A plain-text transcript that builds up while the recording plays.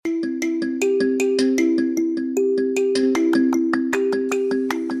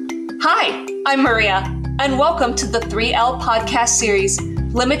I'm Maria, and welcome to the 3L podcast series,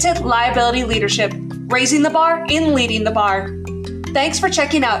 Limited Liability Leadership, Raising the Bar in Leading the Bar. Thanks for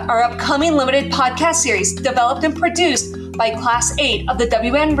checking out our upcoming limited podcast series developed and produced by Class 8 of the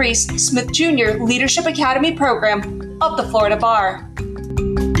W.N. Reese Smith Jr. Leadership Academy program of the Florida Bar.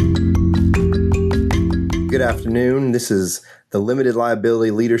 Good afternoon. This is the Limited Liability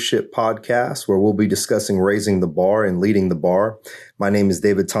Leadership Podcast, where we'll be discussing raising the bar and leading the bar. My name is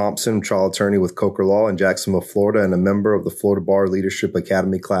David Thompson, trial attorney with Coker Law in Jacksonville, Florida, and a member of the Florida Bar Leadership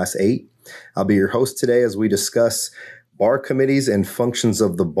Academy Class 8. I'll be your host today as we discuss bar committees and functions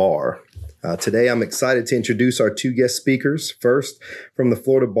of the bar. Today, I'm excited to introduce our two guest speakers. First, from the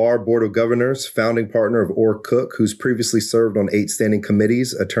Florida Bar Board of Governors, founding partner of Orr Cook, who's previously served on 8 standing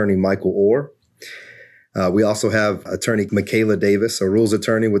committees, attorney Michael Orr. We also have attorney Michaela Davis, a rules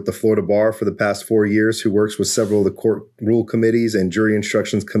attorney with the Florida Bar for the past 4 years, who works with several of the court rule committees and jury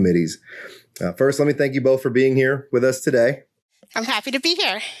instructions committees. First, let me thank you both for being here with us today. I'm happy to be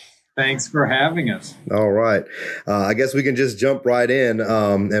here. Thanks for having us. All right. I guess we can just jump right in.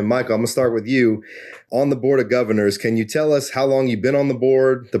 And Michael, I'm going to start with you. On the Board of Governors, can you tell us how long you've been on the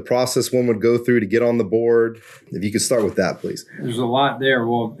board, the process one would go through to get on the board? If you could start with that, please. There's a lot there.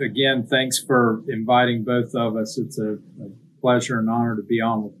 Well, again, thanks for inviting both of us. It's a pleasure and honor to be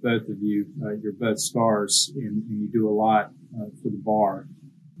on with both of you. You're both stars, and you do a lot for the bar.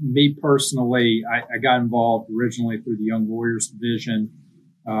 Me personally, I got involved originally through the Young Lawyers Division.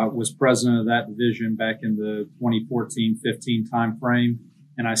 Was president of that division back in the 2014-15 timeframe,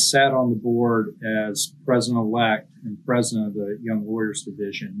 and I sat on the board as president-elect and president of the Young Lawyers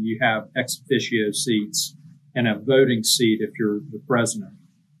Division. You have ex officio seats and a voting seat if you're the president.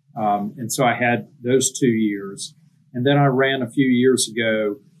 And so I had those 2 years. And then I ran a few years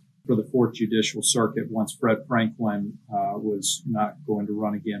ago for the 4th Judicial Circuit once Fred Franklin was not going to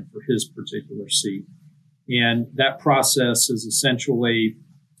run again for his particular seat. And that process is essentially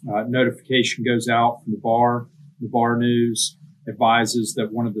notification goes out from the bar news advises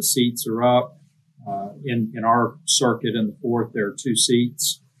that one of the seats are up. In our circuit in the 4th, there are 2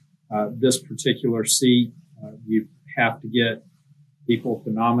 seats. This particular seat, you have to get people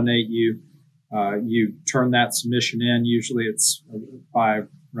to nominate you. You turn that submission in. Usually it's by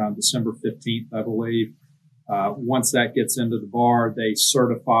around December 15th, I believe. Once that gets into the bar, they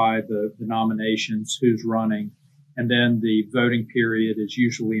certify the nominations, who's running, and then the voting period is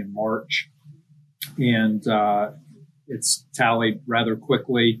usually in March, and it's tallied rather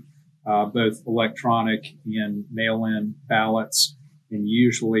quickly, both electronic and mail-in ballots, and you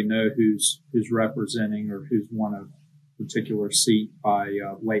usually know who's representing or who's won a particular seat by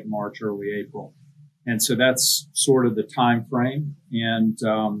late March, early April, and so that's sort of the time frame. And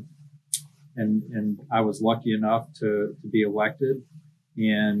I was lucky enough to be elected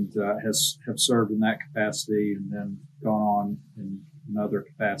and have served in that capacity and then gone on in other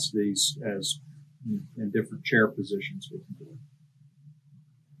capacities as in different chair positions with the board.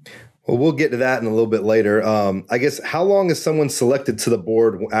 Well, we'll get to that in a little bit later. I guess, how long is someone selected to the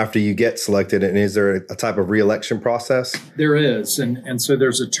board after you get selected? And is there a type of re-election process? There is. And so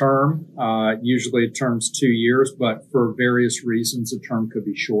there's a term. Usually a term's 2 years, but for various reasons, a term could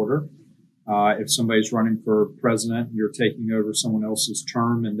be shorter. If somebody's running for president, you're taking over someone else's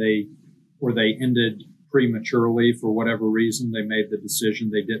term and they ended prematurely for whatever reason, they made the decision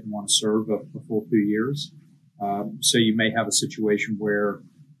they didn't want to serve a full 2 years. So you may have a situation where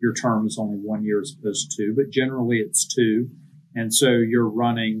your term is only 1 year as opposed to 2, but generally it's 2. And so you're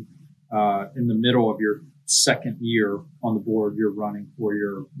running in the middle of your second year on the board, you're running for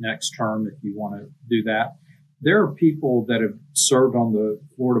your next term if you want to do that. There are people that have served on the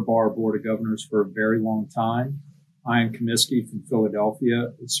Florida Bar Board of Governors for a very long time. Ian Comiskey from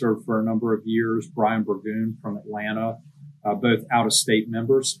Philadelphia served for a number of years. Brian Burgoon from Atlanta, both out-of-state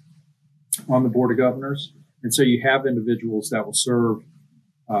members on the Board of Governors. And so you have individuals that will serve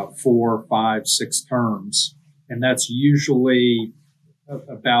 4, 5, 6 terms. And that's usually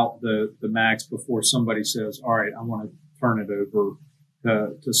about the max before somebody says, all right, I want to turn it over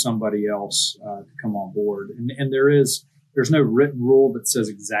to somebody else to come on board. And there's no written rule that says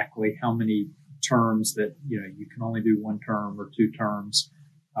exactly how many terms that, you can only do 1 term or 2 terms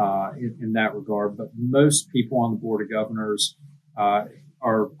in that regard. But most people on the Board of Governors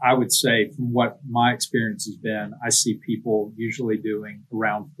are, I would say, from what my experience has been, I see people usually doing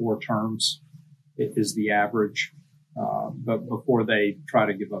around 4 terms is the average, but before they try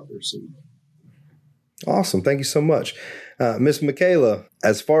to give up their seat. Awesome. Thank you so much. Ms. Michaela,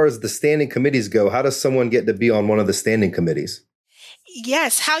 as far as the standing committees go, how does someone get to be on one of the standing committees?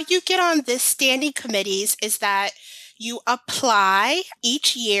 Yes, how you get on the standing committees is that You apply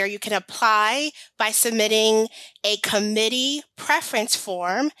each year. You can apply by submitting a committee preference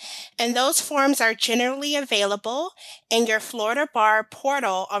form, and those forms are generally available in your Florida Bar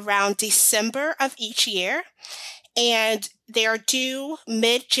portal around December of each year. And they are due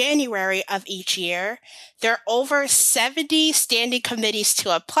mid-January of each year. There are over 70 standing committees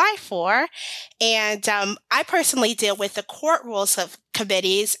to apply for. And I personally deal with the court rules of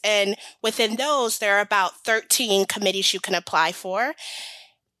committees. And within those, there are about 13 committees you can apply for.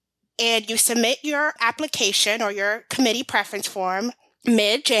 And you submit your application or your committee preference form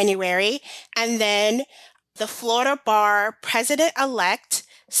mid-January. And then the Florida Bar president-elect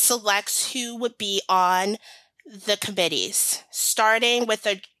selects who would be on the committees, starting with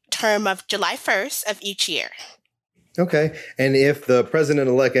a term of July 1st of each year. Okay. And if the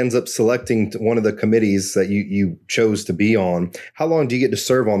president-elect ends up selecting one of the committees that you chose to be on, how long do you get to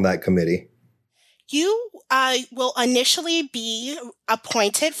serve on that committee? You will initially be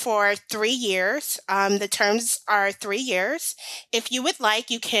appointed for 3 years. The terms are 3 years. If you would like,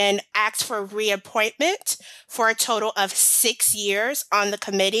 you can ask for reappointment for a total of 6 years on the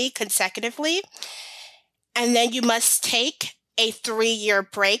committee consecutively. And then you must take a 3-year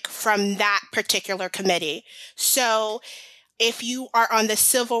break from that particular committee. So if you are on the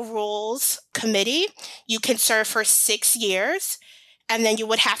Civil Rules Committee, you can serve for 6 years, and then you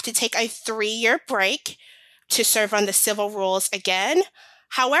would have to take a 3-year break to serve on the Civil Rules again.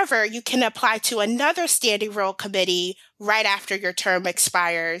 However, you can apply to another Standing Rule Committee right after your term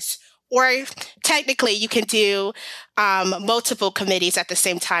expires. Or technically, you can do multiple committees at the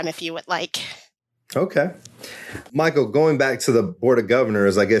same time if you would like. Okay. Michael, going back to the Board of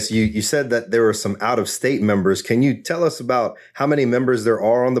Governors, I guess you said that there were some out-of-state members. Can you tell us about how many members there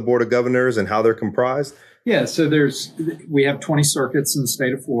are on the Board of Governors and how they're comprised? Yeah, so we have 20 circuits in the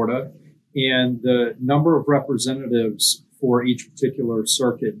state of Florida, and the number of representatives for each particular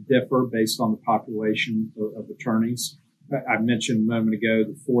circuit differ based on the population of attorneys. I mentioned a moment ago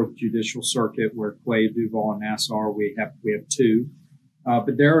the 4th Judicial Circuit, where Clay, Duval, and Nassau, we have 2.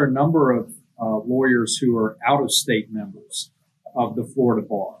 But there are a number of lawyers who are out-of-state members of the Florida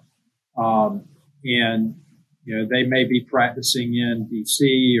Bar. And, they may be practicing in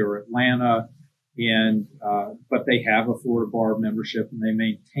D.C. or Atlanta, but they have a Florida Bar membership, and they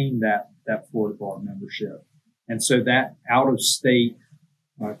maintain that Florida Bar membership. And so that out-of-state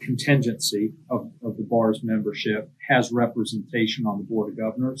contingency of the bar's membership has representation on the Board of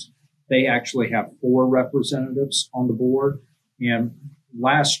Governors. They actually have 4 representatives on the board. And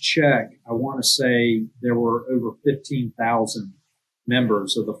last check, I want to say there were over 15,000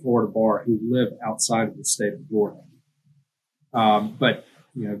 members of the Florida Bar who live outside of the state of Florida. But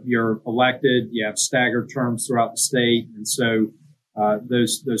you're elected, you have staggered terms throughout the state, and so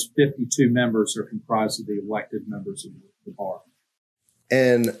those 52 members are comprised of the elected members of the bar.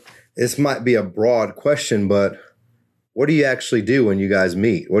 And this might be a broad question, but what do you actually do when you guys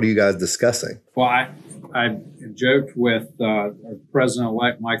meet? What are you guys discussing? Well, I joked with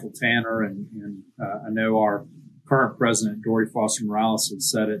President-elect Michael Tanner, and I know our current president, Dory Foster Morales,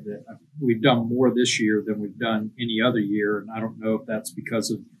 has said it, that we've done more this year than we've done any other year. And I don't know if that's because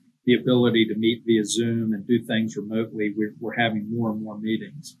of the ability to meet via Zoom and do things remotely. We're having more and more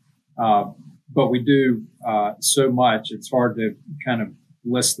meetings. But we do so much, it's hard to kind of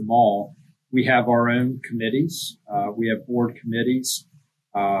list them all. We have our own committees. We have board committees,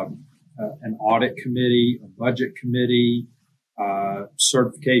 an audit committee, a budget committee,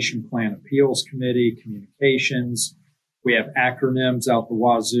 certification plan appeals committee, communications. We have acronyms out the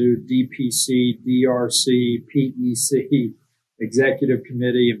wazoo: DPC, DRC, PEC, executive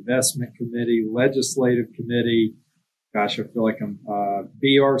committee, investment committee, legislative committee. Gosh, I feel like I'm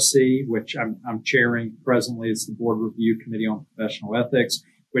BRC, which I'm chairing presently. It's the Board Review Committee on Professional Ethics,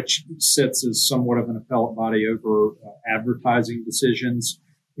 which sits as somewhat of an appellate body over advertising decisions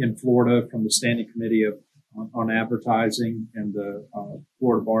in Florida from the Standing Committee on Advertising and the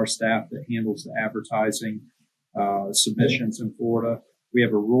Florida Bar staff that handles the advertising submissions in Florida. We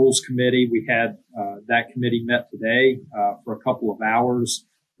have a rules committee. We had that committee met today for a couple of hours,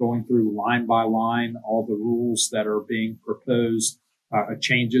 going through line by line all the rules that are being proposed,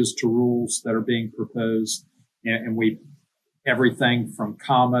 changes to rules that are being proposed, and we everything from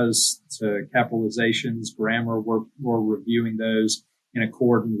commas to capitalizations, grammar. We're reviewing those in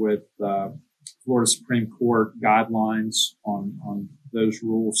accordance with Florida Supreme Court guidelines on those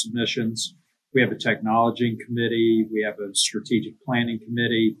rule submissions. We have a technology committee. We have a strategic planning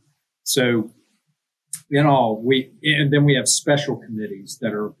committee. So in all, and then we have special committees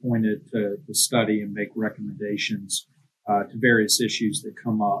that are appointed to study and make recommendations to various issues that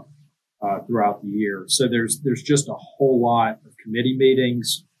come up. throughout the year. So there's just a whole lot of committee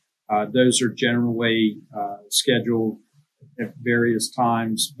meetings. Those are generally scheduled at various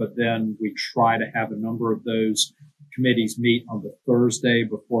times, but then we try to have a number of those committees meet on the Thursday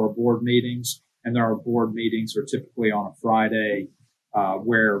before our board meetings. And our board meetings are typically on a Friday,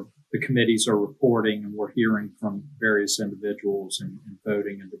 where the committees are reporting and we're hearing from various individuals and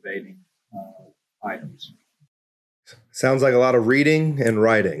voting and debating items. Sounds like a lot of reading and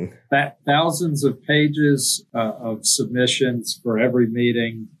writing. Thousands of pages of submissions for every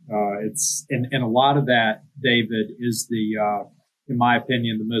meeting. And a lot of that, David, is in my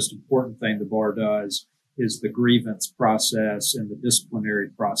opinion, the most important thing the bar does is the grievance process and the disciplinary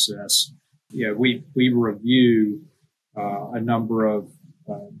process. We review a number of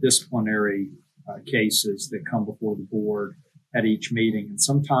disciplinary cases that come before the board at each meeting. And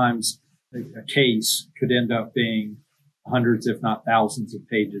sometimes a case could end up being hundreds, if not thousands of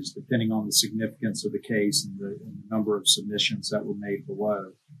pages, depending on the significance of the case and the number of submissions that were made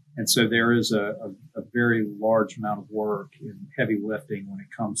below. And so there is a very large amount of work and heavy lifting when it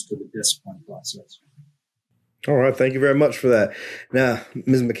comes to the discipline process. All right. Thank you very much for that. Now,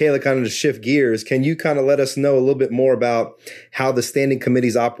 Ms. Michaela, kind of to shift gears, can you kind of let us know a little bit more about how the standing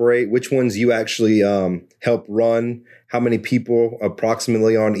committees operate, which ones you actually help run, how many people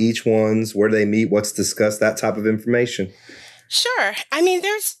approximately on each ones, where they meet, what's discussed, that type of information? Sure. I mean,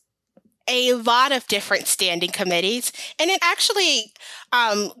 there's a lot of different standing committees, and it actually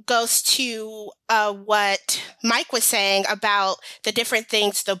goes to what Mike was saying about the different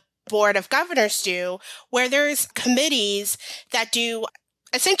things the Board of Governors do, where there's committees that do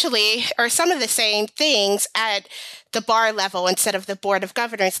essentially or some of the same things at the bar level instead of the Board of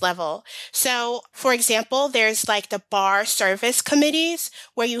Governors level. So, for example, there's like the bar service committees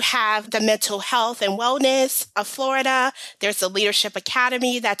where you have the mental health and wellness of Florida. There's the Leadership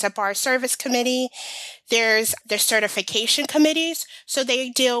Academy, that's a bar service committee. There's the certification committees. So they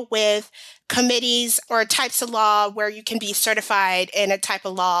deal with committees or types of law where you can be certified in a type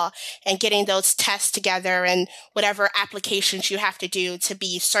of law and getting those tests together and whatever applications you have to do to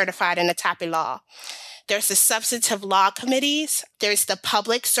be certified in a type of law. There's the substantive law committees. There's the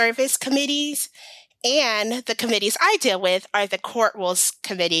public service committees. And the committees I deal with are the court rules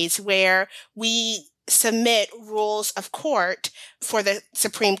committees, where we submit rules of court for the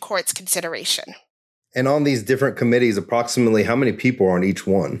Supreme Court's consideration. And on these different committees, approximately how many people are on each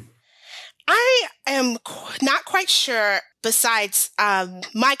one? I am not quite sure, besides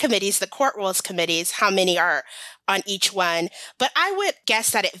my committees, the court rules committees, how many are on each one. But I would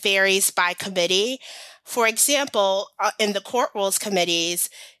guess that it varies by committee. For example, in the court rules committees,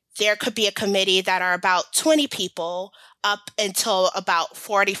 there could be a committee that are about 20 people up until about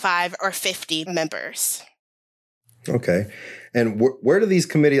 45 or 50 members. Okay. And where do these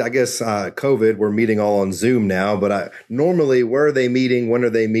committees, I guess COVID, we're meeting all on Zoom now, but normally where are they meeting? When are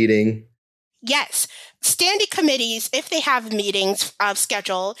they meeting? Yes. Standing committees, if they have meetings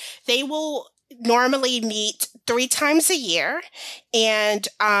scheduled, they will normally meet 3 times a year. And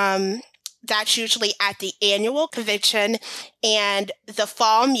that's usually at the annual convention and the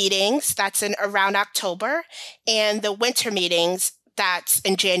fall meetings, that's in around October, and the winter meetings, that's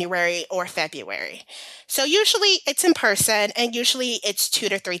in January or February. So usually it's in person, and usually it's 2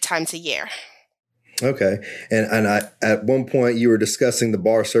 to 3 times a year. Okay. And at one point you were discussing the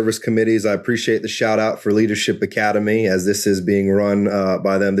bar service committees. I appreciate the shout out for Leadership Academy, as this is being run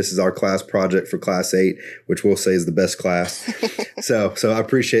by them. This is our class project for Class 8, which we'll say is the best class. So I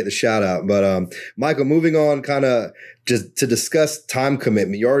appreciate the shout out. But Michael, moving on kind of just to discuss time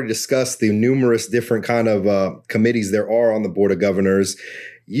commitment. You already discussed the numerous different kind of committees there are on the Board of Governors.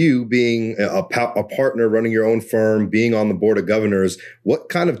 You being a partner running your own firm, being on the Board of Governors, what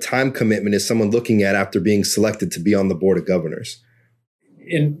kind of time commitment is someone looking at after being selected to be on the Board of Governors?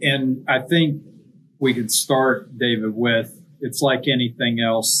 And I think we could start, David, with it's like anything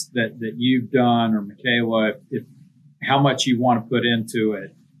else that you've done, or Michaela, if how much you want to put into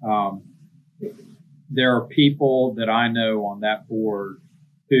it. There are people that I know on that board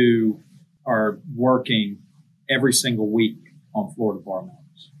who are working every single week on Florida Bar Matters.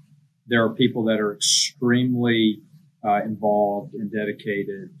 There are people that are extremely involved and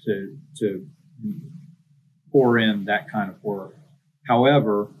dedicated to pour in that kind of work.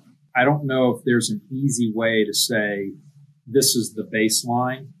 However, I don't know if there's an easy way to say this is the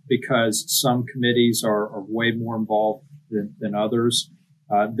baseline, because some committees are way more involved than others.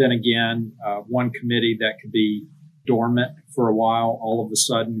 Then again, one committee that could be dormant for a while all of a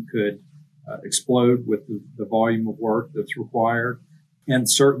sudden could explode with the volume of work that's required. And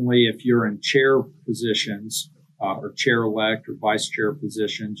certainly if you're in chair positions, or chair-elect or vice chair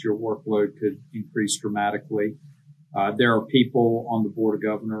positions, your workload could increase dramatically. There are people on the Board of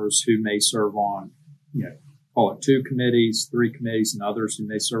Governors who may serve on, call it 2 committees, 3 committees, and others who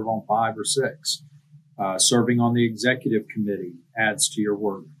may serve on 5 or 6. Serving on the executive committee adds to your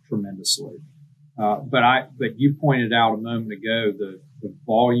work tremendously. But you pointed out a moment ago the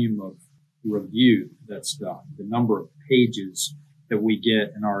volume of review that's done, the number of pages that we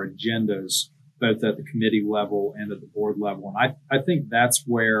get in our agendas, both at the committee level and at the board level. And I think that's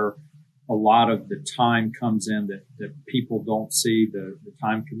where a lot of the time comes in that people don't see the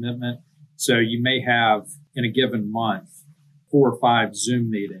time commitment. So you may have in a given month 4 or 5 Zoom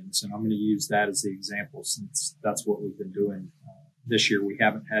meetings, and I'm going to use that as the example since that's what we've been doing this year. We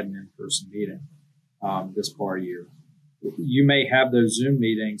haven't had an in-person meeting this bar year. You may have those Zoom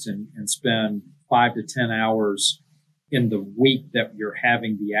meetings and spend 5 to 10 hours in the week that you're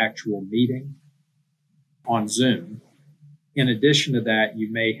having the actual meeting on Zoom. In addition to that, you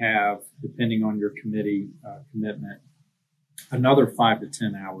may have, depending on your committee commitment, another 5 to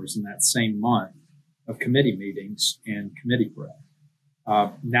 10 hours in that same month of committee meetings and committee prep.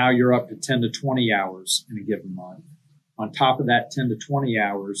 Now you're up to 10 to 20 hours in a given month. On top of that 10 to 20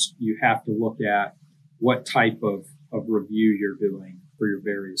 hours, you have to look at what type of review you're doing for your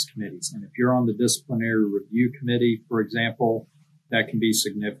various committees. And if you're on the disciplinary review committee, for example, that can be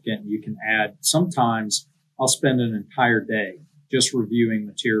significant. You can add, sometimes I'll spend an entire day just reviewing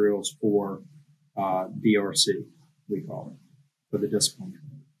materials for DRC, we call it, for the discipline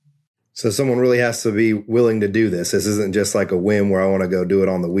committee. So someone really has to be willing to do this. This isn't just like a whim where I want to go do it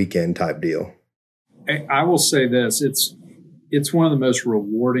on the weekend type deal. I will say this, it's one of the most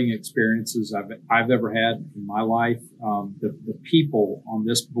rewarding experiences I've ever had in my life. The people on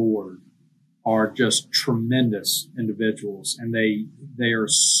this board are just tremendous individuals, and they are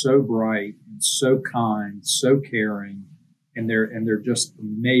so bright and so kind, so caring, and they're just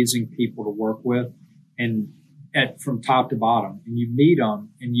amazing people to work with, and from top to bottom. And you meet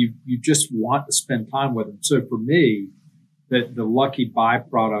them, and you just want to spend time with them. So for me, the lucky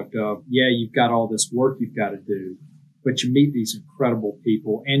byproduct of, you've got all this work you've got to do, but you meet these incredible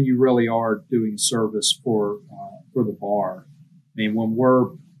people, and you really are doing service for the bar. I mean, when we're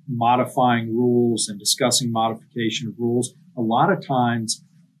modifying rules and discussing modification of rules, a lot of times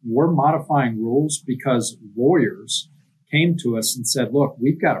we're modifying rules because lawyers came to us and said, look,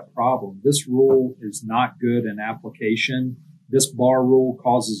 we've got a problem. This rule is not good in application. This bar rule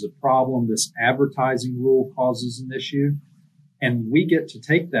causes a problem. This advertising rule causes an issue. And we get to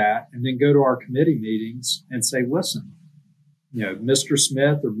take that and then go to our committee meetings and say, listen, Mr.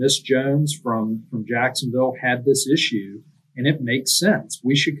 Smith or Miss Jones from Jacksonville had this issue, and it makes sense.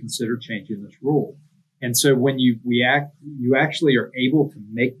 We should consider changing this rule. And so when you actually are able to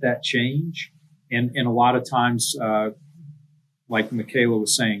make that change. And a lot of times, like Michaela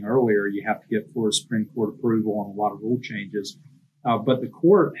was saying earlier, you have to get Florida Supreme Court approval on a lot of rule changes. But the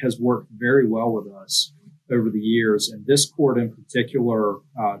court has worked very well with us over the years. And this court in particular,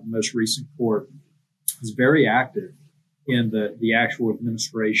 the most recent court, is very active in the actual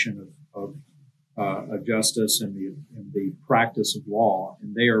administration of justice and the practice of law.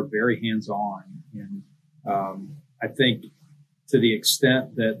 And they are very hands-on. And I think to the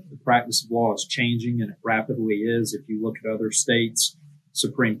extent that the practice of law is changing, and it rapidly is, if you look at other states,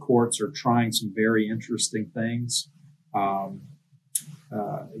 Supreme Courts are trying some very interesting things.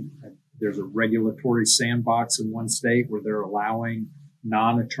 There's a regulatory sandbox in one state where they're allowing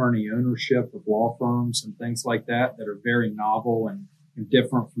non-attorney ownership of law firms and things like that are very novel and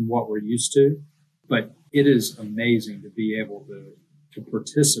different from what we're used to. But it is amazing to be able to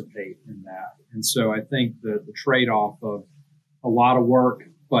participate in that. And so I think the trade-off of a lot of work,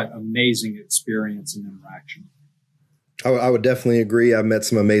 but amazing experience and interaction. I would definitely agree. I've met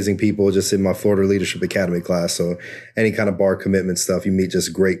some amazing people just in my Florida Leadership Academy class. So any kind of bar commitment stuff, you meet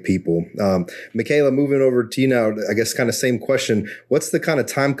just great people. Michaela, moving over to you now, I guess kind of same question. What's the kind of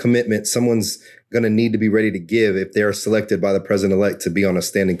time commitment someone's going to need to be ready to give if they're selected by the president-elect to be on a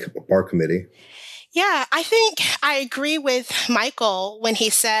standing bar committee? Yeah, I think I agree with Michael when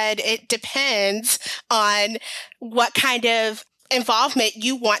he said it depends on what kind of involvement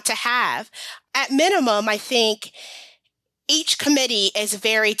you want to have. At minimum, I think each committee is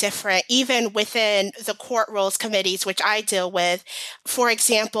very different, even within the court rules committees, which I deal with. For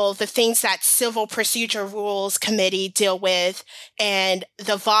example, the things that Civil Procedure Rules Committee deal with and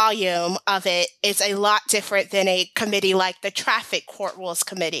the volume of it is a lot different than a committee like the Traffic Court Rules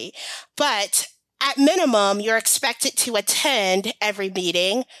Committee. But At minimum, you're expected to attend every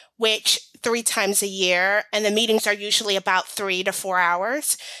meeting, which 3 times a year, and the meetings are usually about 3 to 4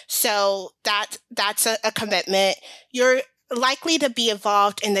 hours. So that's a commitment. You're likely to be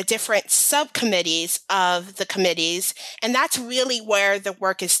involved in the different subcommittees of the committees, and that's really where the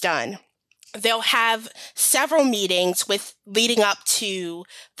work is done. They'll have several meetings leading up to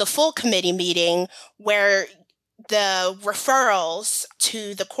the full committee meeting where the referrals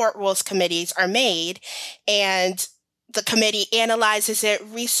to the court rules committees are made, and the committee analyzes it,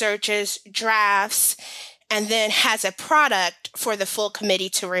 researches, drafts, and then has a product for the full committee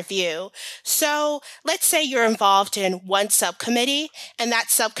to review. So let's say you're involved in one subcommittee, and that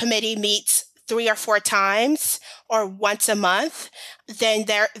subcommittee meets 3 or 4 times or once a month, then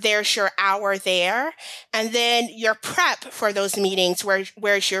there's your hour there. And then your prep for those meetings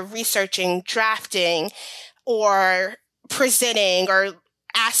where you're researching, drafting, or presenting or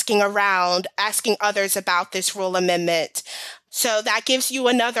asking others about this rule amendment. So that gives you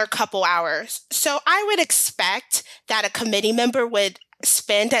another couple hours. So I would expect that a committee member would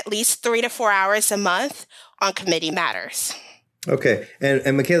spend at least 3 to 4 hours a month on committee matters. Okay.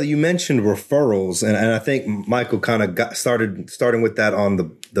 And Michaela, you mentioned referrals, and I think Michael kind of got starting with that on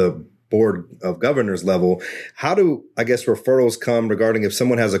the Board of Governors level. How do, I guess, referrals come regarding if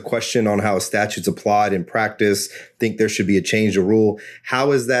someone has a question on how a statute's applied in practice, think there should be a change of rule?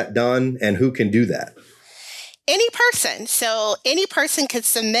 How is that done, and who can do that? Any person. So any person can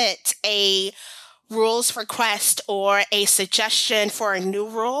submit a rules request or a suggestion for a new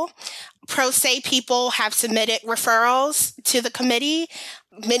rule. Pro se people have submitted referrals to the committee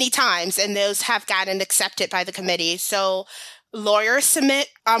many times, and those have gotten accepted by the committee. So lawyers submit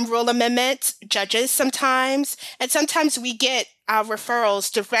rule amendments, judges sometimes, and sometimes we get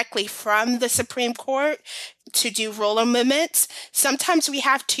referrals directly from the Supreme Court to do rule amendments. Sometimes we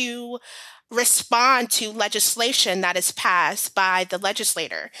have to respond to legislation that is passed by the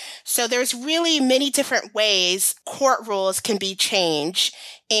legislator. So there's really many different ways court rules can be changed.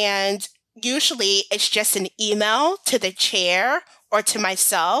 And usually it's just an email to the chair or to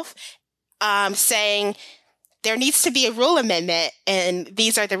myself saying, there needs to be a rule amendment, and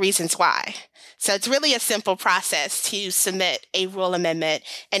these are the reasons why. So it's really a simple process to submit a rule amendment,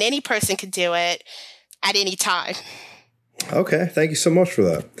 and any person can do it at any time. Okay. Thank you so much for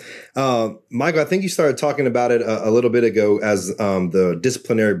that. Michael, I think you started talking about it a little bit ago as the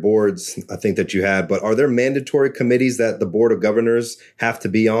disciplinary boards, I think, that you had, but are there mandatory committees that the Board of Governors have to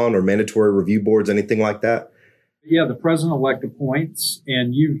be on, or mandatory review boards, anything like that? Yeah, the president-elect appoints,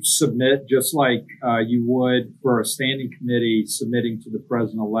 and you submit just like you would for a standing committee submitting to the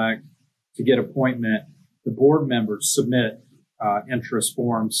president-elect to get appointment. The board members submit interest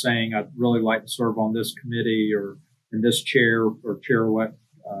forms saying, I'd really like to serve on this committee or in this chair or chair-elect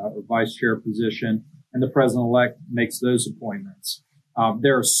or vice chair position, and the president-elect makes those appointments.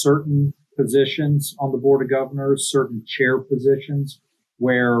 There are certain positions on the Board of Governors, certain chair positions,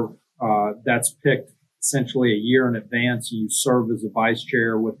 where that's picked essentially a year in advance. You serve as a vice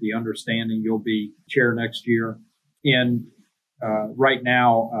chair with the understanding you'll be chair next year. And right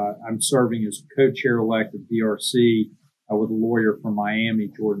now, I'm serving as co-chair-elect of DRC with a lawyer from Miami,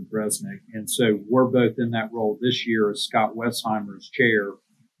 Jordan Bresnick. And so we're both in that role this year as Scott Westheimer's chair.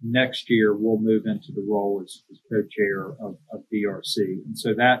 Next year, we'll move into the role as co-chair of DRC. And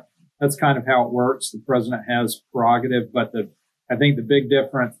so that's kind of how it works. The president has prerogative, but I think the big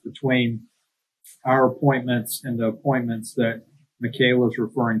difference between our appointments and the appointments that Michaela is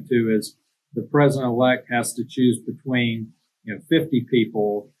referring to is the president-elect has to choose between 50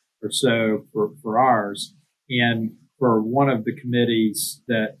 people or so for ours. And for one of the committees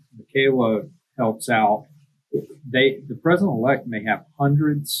that Michaela helps out, the president-elect may have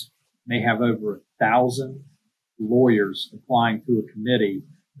hundreds, may have over 1,000 lawyers applying to a committee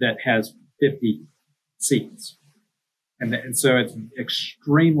that has 50 seats. And so it's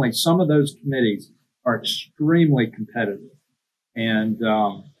some of those committees are extremely competitive. And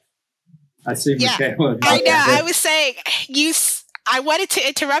I see Michaela. I know. I was saying, I wanted to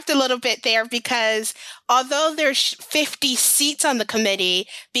interrupt a little bit there because although there's 50 seats on the committee,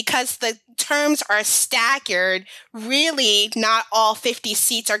 because the terms are staggered, really not all 50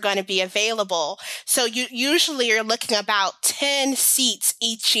 seats are going to be available. So you're looking about 10 seats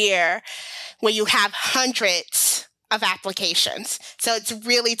each year where you have hundreds of applications. So it's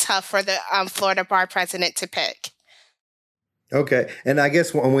really tough for the Florida Bar president to pick. Okay. And I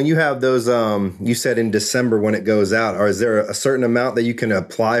guess when you have those, you said in December when it goes out, or is there a certain amount that you can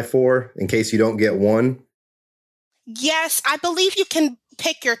apply for in case you don't get one? Yes, I believe you can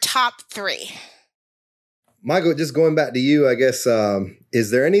pick your top 3. Michael, just going back to you, I guess Is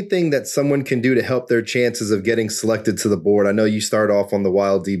there anything that someone can do to help their chances of getting selected to the board? I know you start off on the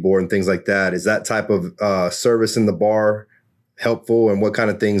Wild D board and things like that. Is that type of service in the bar helpful? And what kind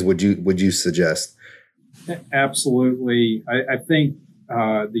of things would you suggest? Absolutely. I think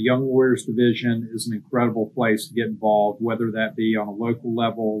the Young Warriors Division is an incredible place to get involved, whether that be on a local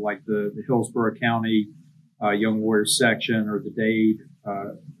level like the Hillsborough County Young Warriors section or the Dade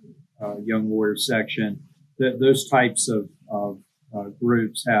Young Warriors section. Those types of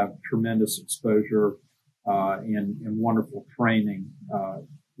groups have tremendous exposure and wonderful training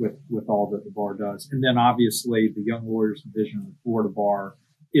with all that the bar does. And then obviously the Young Warriors Division of the Florida Bar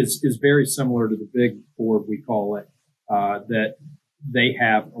is very similar to the Big Board, we call it, that they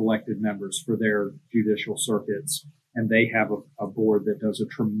have elected members for their judicial circuits, and they have a board that does a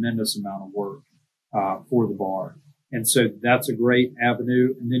tremendous amount of work for the bar. And so that's a great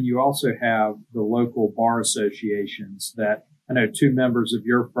avenue. And then you also have the local bar associations that I know 2 members of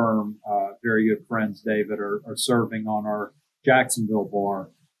your firm, very good friends, David, are serving on our Jacksonville bar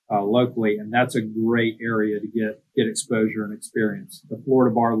locally. And that's a great area to get exposure and experience. The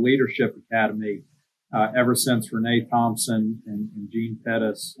Florida Bar Leadership Academy, ever since Renee Thompson and Gene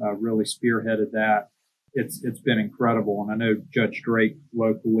Pettis really spearheaded that, it's been incredible. And I know Judge Drake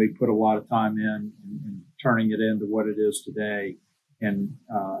locally put a lot of time in turning it into what it is today. And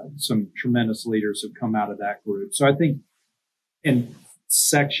some tremendous leaders have come out of that group. So I think in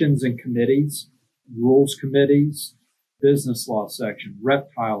sections and committees, rules committees, business law section,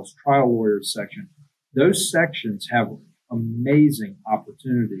 reptiles, trial lawyers section, those sections have amazing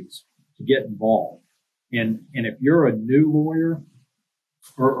opportunities to get involved. And if you're a new lawyer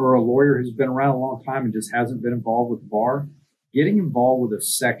or a lawyer who's been around a long time and just hasn't been involved with the bar, getting involved with a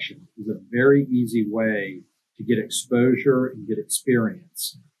section is a very easy way to get exposure and get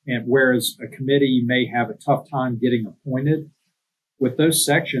experience. And whereas a committee may have a tough time getting appointed, with those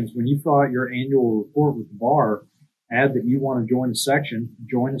sections, when you fill out your annual report with the bar, add that you want to join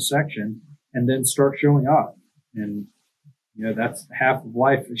a section, and then start showing up. And, that's half of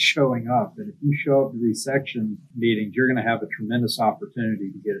life is showing up. And if you show up to these section meetings, you're going to have a tremendous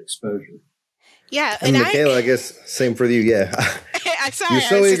opportunity to get exposure. Yeah. And Michaela, I guess same for you. Yeah. I'm sorry. You're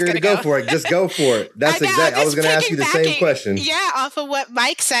so eager to go for it. Just go for it. That's exactly. I was going to ask you the same question. Yeah, off of what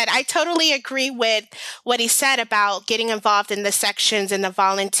Mike said. I totally agree with what he said about getting involved in the sections and the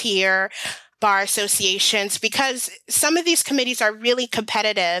volunteer bar associations, because some of these committees are really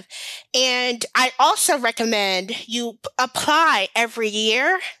competitive. And I also recommend you apply every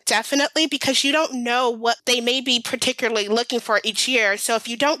year, definitely, because you don't know what they may be particularly looking for each year. So if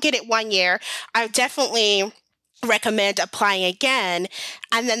you don't get it one year, I definitely recommend applying again.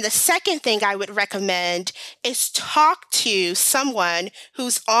 And then the second thing I would recommend is talk to someone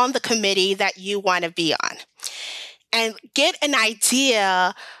who's on the committee that you want to be on and get an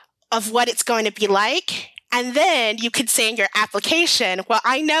idea of what it's going to be like. And then you could say in your application, well,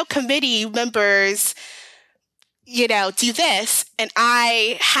 I know committee members, do this, and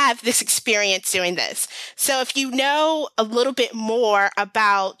I have this experience doing this. So if you know a little bit more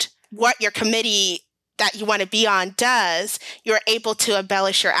about what your committee that you want to be on does, you're able to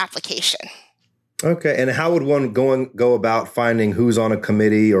embellish your application. Okay. And how would one go about finding who's on a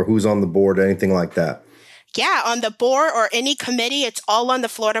committee or who's on the board or anything like that? Yeah, on the board or any committee, it's all on the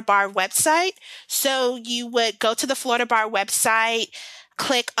Florida Bar website. So you would go to the Florida Bar website,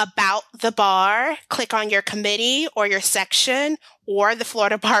 click About the Bar, click on your committee or your section or the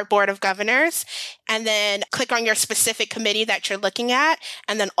Florida Bar Board of Governors, and then click on your specific committee that you're looking at,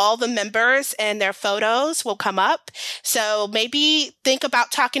 and then all the members and their photos will come up. So maybe think about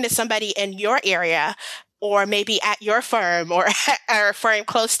talking to somebody in your area, or maybe at your firm or a firm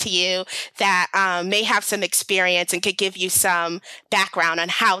close to you that may have some experience and could give you some background on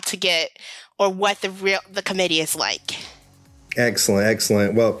how to get or what the committee is like.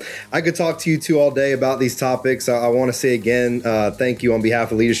 Excellent. Well, I could talk to you two all day about these topics. I want to say again, thank you on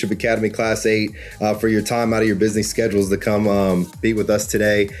behalf of Leadership Academy Class 8 for your time out of your busy schedules to come be with us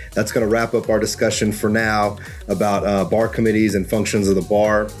today. That's going to wrap up our discussion for now about bar committees and functions of the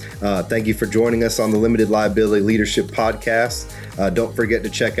bar. Thank you for joining us on the Limited Liability Leadership Podcast. Don't forget to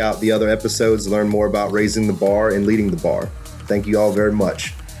check out the other episodes to learn more about raising the bar and leading the bar. Thank you all very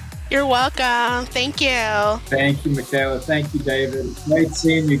much. You're welcome. Thank you. Thank you, Michaela. Thank you, David. Great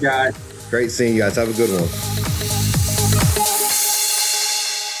seeing you guys. Great seeing you guys. Have a good one.